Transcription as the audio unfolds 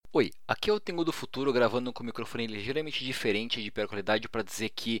Oi, aqui é o Tengu do Futuro gravando com um microfone ligeiramente diferente e de pior qualidade para dizer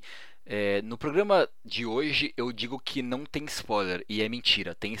que no programa de hoje eu digo que não tem spoiler, e é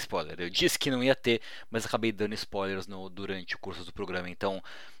mentira, tem spoiler. Eu disse que não ia ter, mas acabei dando spoilers durante o curso do programa. Então,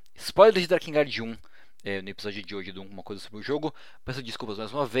 spoilers de Drakengard 1 no episódio de hoje de uma coisa sobre o jogo. Peço desculpas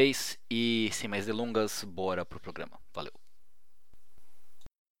mais uma vez e sem mais delongas, bora pro programa. Valeu.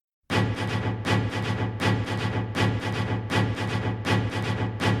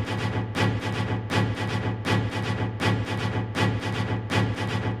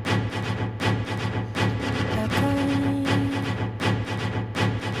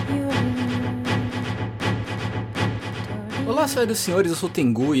 Olá, senhoras e senhores, eu sou o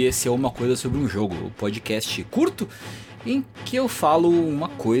Tengu e esse é Uma Coisa Sobre um Jogo, o podcast curto em que eu falo uma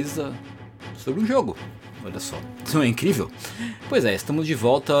coisa sobre um jogo. Olha só, não é incrível? Pois é, estamos de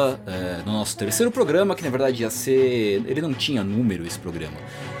volta no nosso terceiro programa, que na verdade ia ser... Ele não tinha número, esse programa,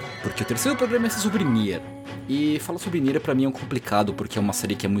 porque o terceiro programa ia ser sobre Nier. E falar sobre Nier pra mim é complicado, porque é uma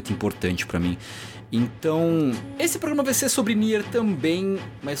série que é muito importante pra mim. Então, esse programa vai ser sobre Nier também,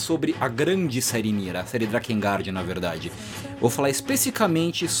 mas sobre a grande série Nier, a série Drakengard, na verdade. Vou falar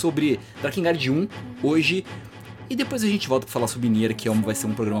especificamente sobre Drakengard 1 hoje, e depois a gente volta pra falar sobre Nier, que vai ser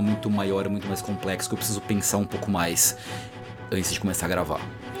um programa muito maior, muito mais complexo, que eu preciso pensar um pouco mais antes de começar a gravar.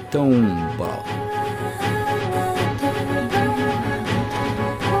 Então, bora lá.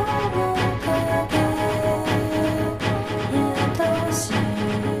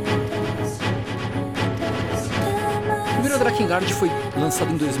 O primeiro Drakengard foi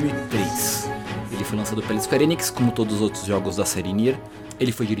lançado em 2003. Ele foi lançado pela Square Enix, como todos os outros jogos da série Nier.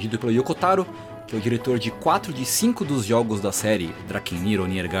 Ele foi dirigido pelo Yoko Taro, que é o diretor de 4 de 5 dos jogos da série Drakengard ou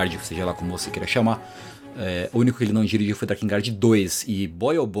Niergard, seja lá como você queira chamar. O único que ele não dirigiu foi Drakengard 2, e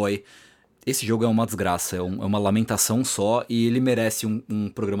boy oh boy, esse jogo é uma desgraça, é uma lamentação só, e ele merece um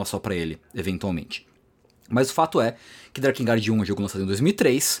programa só pra ele, eventualmente. Mas o fato é que Drakengard 1 é um jogo lançado em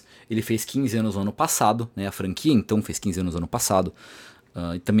 2003, ele fez 15 anos no ano passado, né, a franquia então fez 15 anos no ano passado,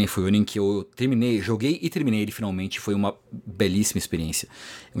 e também foi o ano em que eu joguei e terminei ele finalmente, foi uma belíssima experiência.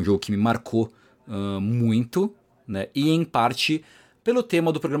 É um jogo que me marcou muito, né, e em parte pelo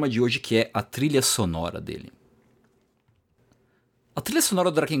tema do programa de hoje, que é a trilha sonora dele. A trilha sonora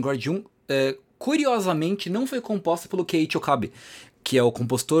do Drakengard 1, curiosamente, não foi composta pelo Keiichi Okabe, que é o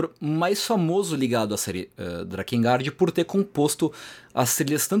compositor mais famoso ligado à série Drakengard, por ter composto as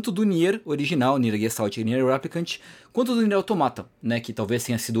trilhas tanto do Nier original, Nier Gestalt e Nier Replicant, quanto do Nier Automata, né, que talvez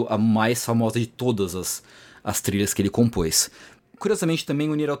tenha sido a mais famosa de todas as trilhas que ele compôs. Curiosamente também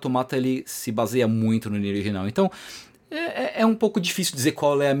o Nier Automata ele se baseia muito no Nier original, então é um pouco difícil dizer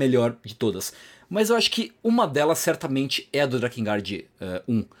qual é a melhor de todas. Mas eu acho que uma delas certamente é a do Drakengard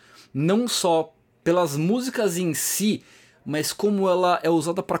 1. Não só pelas músicas em si, mas como ela é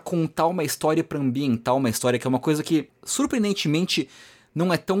usada para contar uma história, para ambientar uma história, que é uma coisa que, surpreendentemente,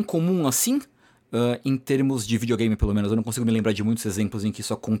 não é tão comum assim, em termos de videogame, pelo menos. Eu não consigo me lembrar de muitos exemplos em que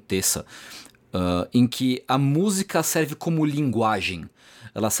isso aconteça. Em que a música serve como linguagem.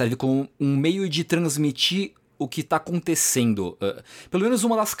 Ela serve como um meio de transmitir o que está acontecendo. Pelo menos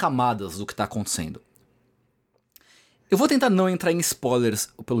uma das camadas do que está acontecendo. Eu vou tentar não entrar em spoilers,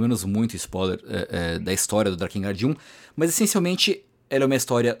 ou pelo menos muito spoiler, da história do Drakengard 1, mas essencialmente ela é uma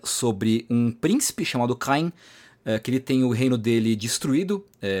história sobre um príncipe chamado Kain, que ele tem o reino dele destruído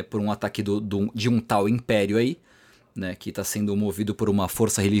por um ataque de um tal império aí, né, que está sendo movido por uma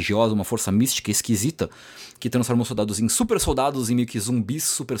força religiosa, uma força mística esquisita, que transforma os soldados em super soldados, em meio que zumbis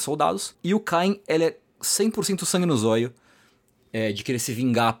super soldados. E o Kain, ele é 100% sangue no zóio, de querer se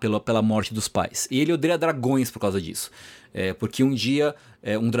vingar pela morte dos pais. E ele odeia dragões por causa disso. Porque um dia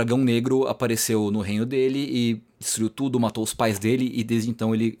um dragão negro apareceu no reino dele e destruiu tudo, matou os pais dele, e desde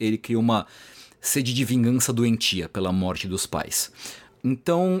então ele criou uma sede de vingança doentia pela morte dos pais.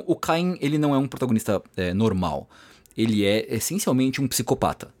 Então o Kain, ele não é um protagonista normal. Ele é essencialmente um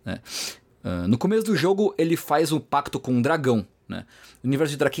psicopata, né? No começo do jogo ele faz um pacto com um dragão, né? No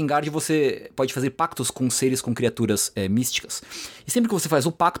universo de Drakengard você pode fazer pactos com seres, com criaturas místicas. E sempre que você faz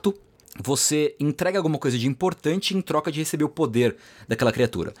o pacto, você entrega alguma coisa de importante em troca de receber o poder daquela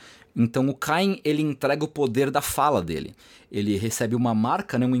criatura. Então o Kain, ele entrega o poder da fala dele. Ele recebe uma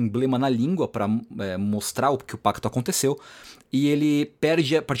marca, né, um emblema na língua para mostrar o que o pacto aconteceu. E ele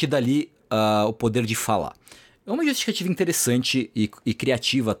perde a partir dali o poder de falar. É uma justificativa interessante e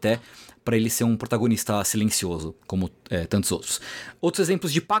criativa até, para ele ser um protagonista silencioso, como tantos outros. Outros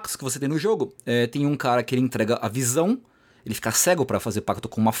exemplos de pactos que você tem no jogo, tem um cara que ele entrega a visão, ele fica cego para fazer pacto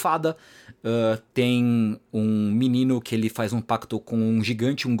com uma fada. Tem um menino que ele faz um pacto com um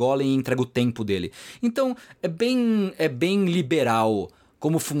gigante, um golem, e entrega o tempo dele. Então é bem liberal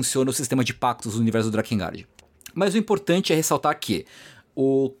como funciona o sistema de pactos do universo do Drakengard. Mas o importante é ressaltar que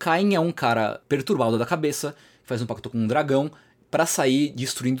o Cain é um cara perturbado da cabeça, faz um pacto com um dragão pra sair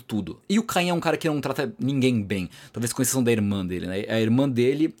destruindo tudo. E o Cain é um cara que não trata ninguém bem, talvez com exceção da irmã dele, né? A irmã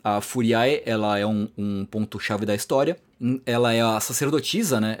dele, a Furiae, ela é um ponto-chave da história. Ela é a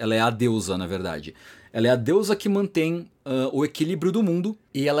sacerdotisa, né? Ela é a deusa, na verdade. Ela é a deusa que mantém o equilíbrio do mundo,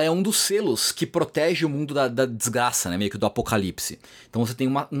 e ela é um dos selos que protege o mundo da desgraça, né? Meio que do apocalipse. Então você tem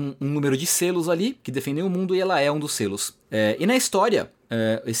um número de selos ali que defendem o mundo, e ela é um dos selos. E na história,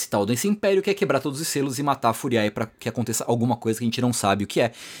 esse tal desse império quer quebrar todos os selos e matar a Furiae pra que aconteça alguma coisa que a gente não sabe o que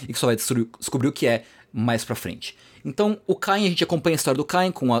é, e que só vai descobrir o que é mais pra frente. Então o Cain, a gente acompanha a história do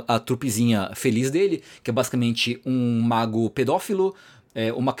Cain com a trupezinha feliz dele, que é basicamente um mago pedófilo,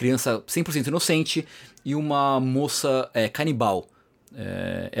 uma criança 100% inocente e uma moça canibal.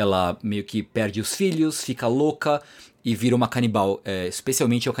 Ela meio que perde os filhos, fica louca e vira uma canibal,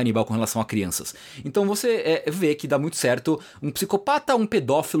 especialmente é o canibal com relação a crianças. Então você vê que dá muito certo um psicopata, um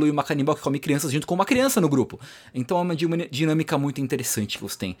pedófilo e uma canibal que come crianças junto com uma criança no grupo. Então é uma dinâmica muito interessante que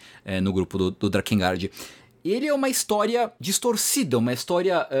você tem no grupo do Drakengard. Ele é uma história distorcida, uma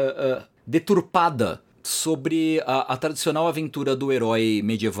história deturpada sobre a tradicional aventura do herói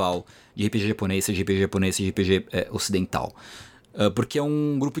medieval de RPG japonês, seja RPG japonês, seja RPG ocidental. Porque é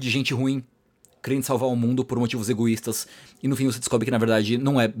um grupo de gente ruim querendo salvar o mundo por motivos egoístas, e no fim você descobre que na verdade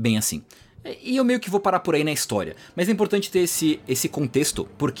não é bem assim. E eu meio que vou parar por aí na história, mas é importante ter esse contexto,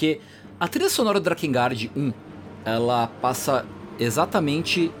 porque a trilha sonora do Drakengard 1, ela passa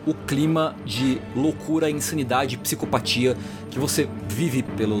exatamente o clima de loucura, insanidade, psicopatia que você vive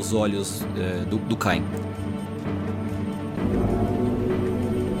pelos olhos do Cain.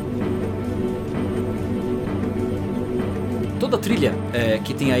 Toda a trilha,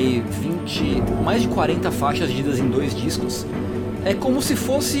 que tem aí mais de 40 faixas divididas em 2 discos, é como se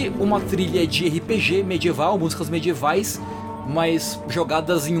fosse uma trilha de RPG medieval, músicas medievais, mas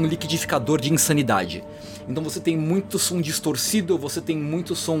jogadas em um liquidificador de insanidade. Então você tem muito som distorcido, você tem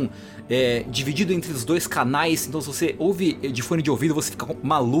muito som dividido entre os 2 canais, então se você ouve de fone de ouvido você fica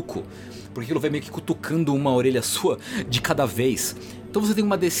maluco, porque aquilo vai meio que cutucando uma orelha sua de cada vez. Então você tem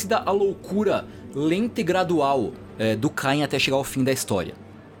uma descida à loucura lenta e gradual do Cain até chegar ao fim da história.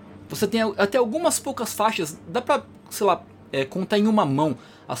 Você tem até algumas poucas faixas, dá pra, sei lá, contar em uma mão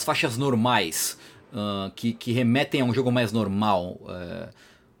as faixas normais, que remetem a um jogo mais normal,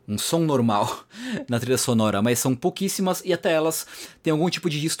 um som normal na trilha sonora, mas são pouquíssimas e até elas têm algum tipo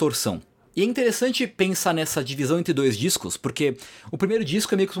de distorção. E é interessante pensar nessa divisão entre 2 discos, porque o primeiro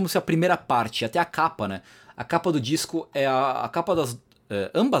disco é meio como se a primeira parte, até a capa, né? A capa do disco é a capa das...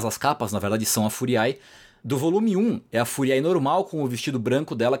 ambas as capas, na verdade, são a Furiae. Do volume 1 é a Furiae normal, com o vestido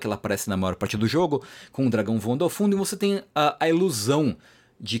branco dela, que ela aparece na maior parte do jogo, com o dragão voando ao fundo, e você tem a ilusão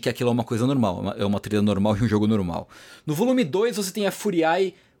de que aquilo é uma coisa normal, é uma trilha normal de um jogo normal. No volume 2 você tem a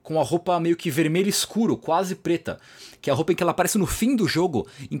Furiae com a roupa meio que vermelho escuro, quase preta, que é a roupa em que ela aparece no fim do jogo,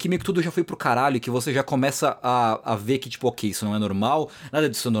 em que meio que tudo já foi pro caralho, que você já começa a ver que tipo, ok, isso não é normal, nada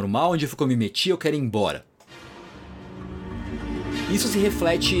disso é normal, onde foi que eu me meti, eu quero ir embora. Isso se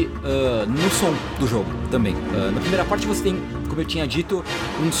reflete no som do jogo também. Na primeira parte você tem, como eu tinha dito,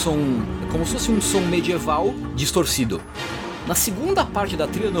 um som como se fosse um som medieval distorcido. Na segunda parte da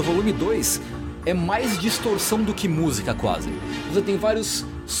trilha, no volume 2, é mais distorção do que música quase. Você tem vários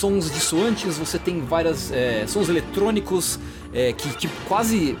sons dissoantes, você tem vários sons eletrônicos que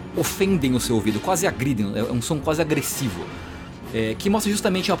quase ofendem o seu ouvido, quase agridem, é um som quase agressivo. Que mostra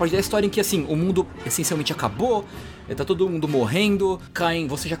justamente uma parte da história em que assim, o mundo essencialmente acabou, tá todo mundo morrendo, Cain,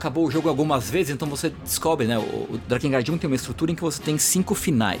 você já acabou o jogo algumas vezes, então você descobre, né, o Drakengard 1 tem uma estrutura em que você tem 5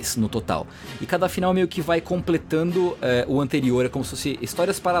 finais no total, e cada final meio que vai completando o anterior, é como se fossem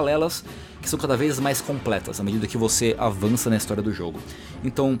histórias paralelas que são cada vez mais completas à medida que você avança na história do jogo.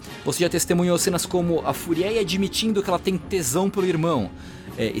 Então você já testemunhou cenas como a Furiae admitindo que ela tem tesão pelo irmão,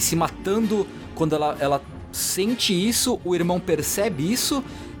 e se matando quando ela sente isso, o irmão percebe isso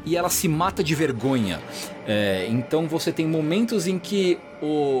e ela se mata de vergonha. Então você tem momentos em que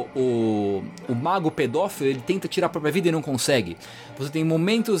o mago pedófilo ele tenta tirar a própria vida e não consegue. Você tem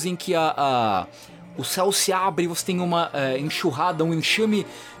momentos em que o céu se abre e você tem uma enxurrada, um enxame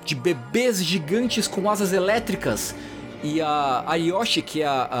de bebês gigantes com asas elétricas. E a Yoshi, que é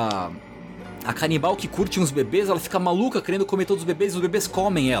a canibal que curte uns bebês, ela fica maluca querendo comer todos os bebês, e os bebês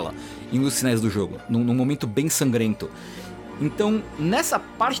comem ela em um dos sinais do jogo, num momento bem sangrento. Então, nessa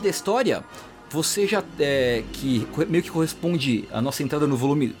parte da história, você já, que meio que corresponde à nossa entrada no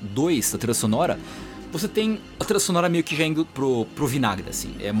volume 2 da trilha sonora, você tem a trilha sonora meio que já indo pro vinagre,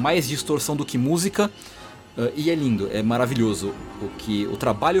 assim. É mais distorção do que música, E é lindo, é maravilhoso o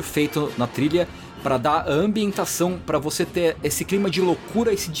trabalho feito na trilha para dar a ambientação, para você ter esse clima de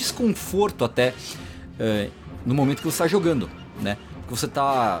loucura, esse desconforto até no momento que você está jogando, né? Porque você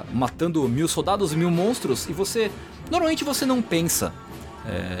está matando 1000 soldados, 1000 monstros e normalmente você não pensa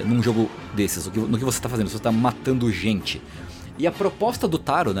num jogo desses, no que você está fazendo, você está matando gente. E a proposta do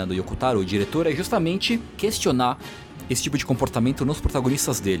Taro, né, do Yoko Taro, o diretor, é justamente questionar esse tipo de comportamento nos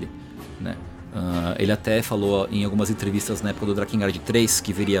protagonistas dele, né? Ele até falou em algumas entrevistas na época do Drakengard 3,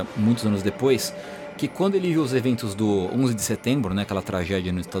 que viria muitos anos depois, que quando ele viu os eventos do 11 de setembro, né, aquela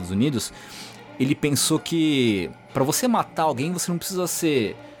tragédia nos Estados Unidos, ele pensou que para você matar alguém você não precisa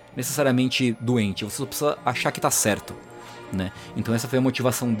ser necessariamente doente, você só precisa achar que tá certo, né? Então essa foi a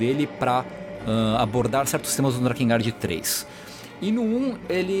motivação dele para abordar certos temas do Drakengard 3. E no 1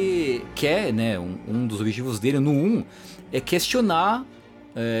 ele quer, né, um dos objetivos dele no 1 é questionar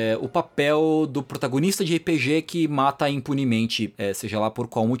o papel do protagonista de RPG que mata impunemente, seja lá por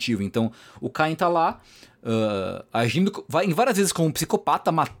qual motivo. Então o Cain tá lá agindo várias vezes como um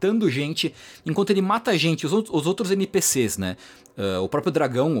psicopata, matando gente. Enquanto ele mata a gente, os outros NPCs, né, o próprio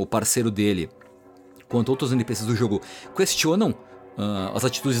dragão, o parceiro dele, quanto outros NPCs do jogo, questionam as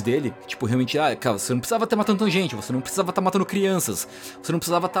atitudes dele, tipo, realmente, cara, você não precisava estar matando tanta gente, você não precisava estar matando crianças, você não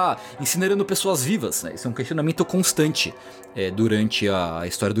precisava estar incinerando pessoas vivas, né? Isso é um questionamento constante durante a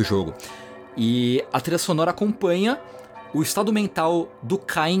história do jogo. E a trilha sonora acompanha o estado mental do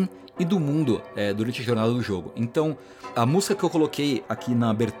Cain e do mundo durante a jornada do jogo. Então, a música que eu coloquei aqui na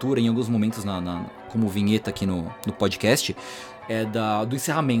abertura, em alguns momentos como vinheta aqui no podcast, é do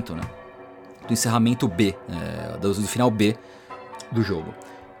encerramento, né? Do encerramento B, do final B do jogo,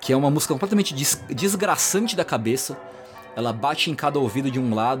 que é uma música completamente desgraçante da cabeça. Ela bate em cada ouvido de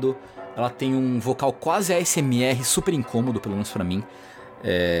um lado, ela tem um vocal quase ASMR, super incômodo, pelo menos pra mim,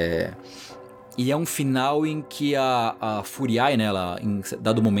 e é um final em que a Furiai, né, ela, em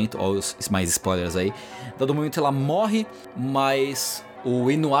dado momento, mais spoilers aí, dado momento ela morre, mas o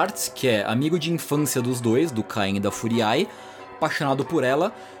Inuart, que é amigo de infância dos dois, do Cain e da Furiai, apaixonado por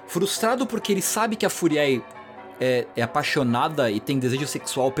ela, frustrado porque ele sabe que a Furiai é apaixonada e tem desejo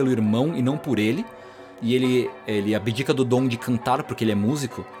sexual pelo irmão e não por ele. E ele abdica do dom de cantar porque ele é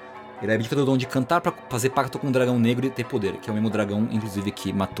músico. Ele abdica do dom de cantar pra fazer pacto com o dragão negro e ter poder, que é o mesmo dragão, inclusive,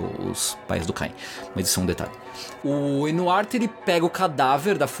 que matou os pais do Cain. Mas isso é um detalhe. O Inuart, ele pega o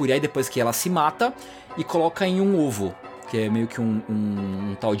cadáver da Furiai depois que ela se mata e coloca em um ovo, que é meio que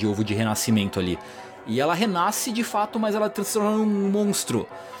um tal de ovo de renascimento ali. E ela renasce de fato, mas ela transforma num monstro.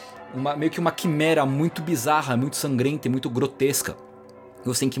 Meio que uma quimera muito bizarra, muito sangrenta e muito grotesca. E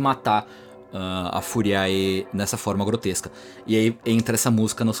você tem que matar a Furiae nessa forma grotesca. E aí entra essa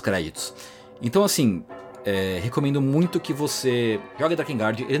música nos créditos. Então assim, recomendo muito que você jogue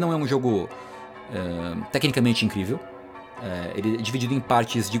Drakengard. Ele não é um jogo tecnicamente incrível. Ele é dividido em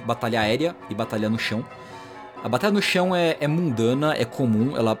partes de batalha aérea e batalha no chão. A batalha no chão é mundana, é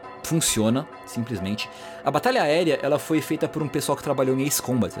comum, ela funciona, simplesmente. A batalha aérea, ela foi feita por um pessoal que trabalhou em Ace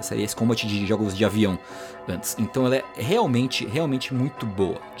Combat, essa série Ace Combat de jogos de avião antes. Então ela é realmente, realmente muito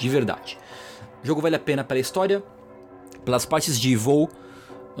boa, de verdade. O jogo vale a pena pela história, pelas partes de voo,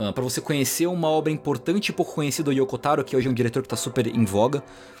 para você conhecer uma obra importante e pouco conhecida do Yoko Taro, que hoje é um diretor que está super em voga,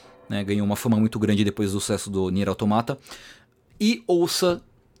 né, ganhou uma fama muito grande depois do sucesso do Nier Automata. E ouça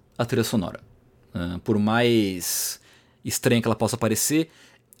a trilha sonora. Por mais estranha que ela possa parecer,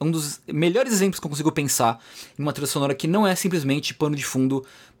 é um dos melhores exemplos que eu consigo pensar em uma trilha sonora que não é simplesmente pano de fundo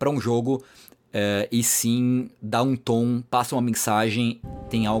para um jogo, e sim dá um tom, passa uma mensagem,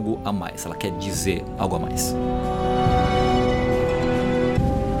 tem algo a mais, ela quer dizer algo a mais.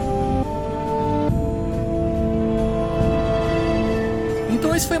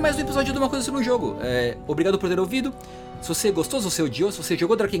 Então esse foi mais um episódio de Uma Coisa Sobre um Jogo. Obrigado por ter ouvido. Se você gostou, se você odiou, se você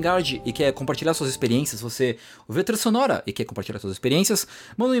jogou Drakengard e quer compartilhar suas experiências, se você ouviu a trilha sonora e quer compartilhar suas experiências,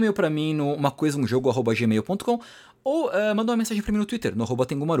 manda um e-mail pra mim no umacoisaumjogo@gmail.com ou manda uma mensagem pra mim no Twitter, no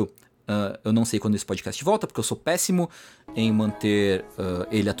 @tengumaru. Eu não sei quando esse podcast volta, porque eu sou péssimo em manter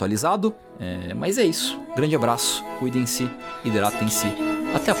ele atualizado, mas é isso. Grande abraço, cuidem-se, hidratem-se,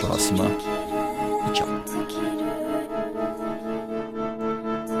 até a próxima e tchau.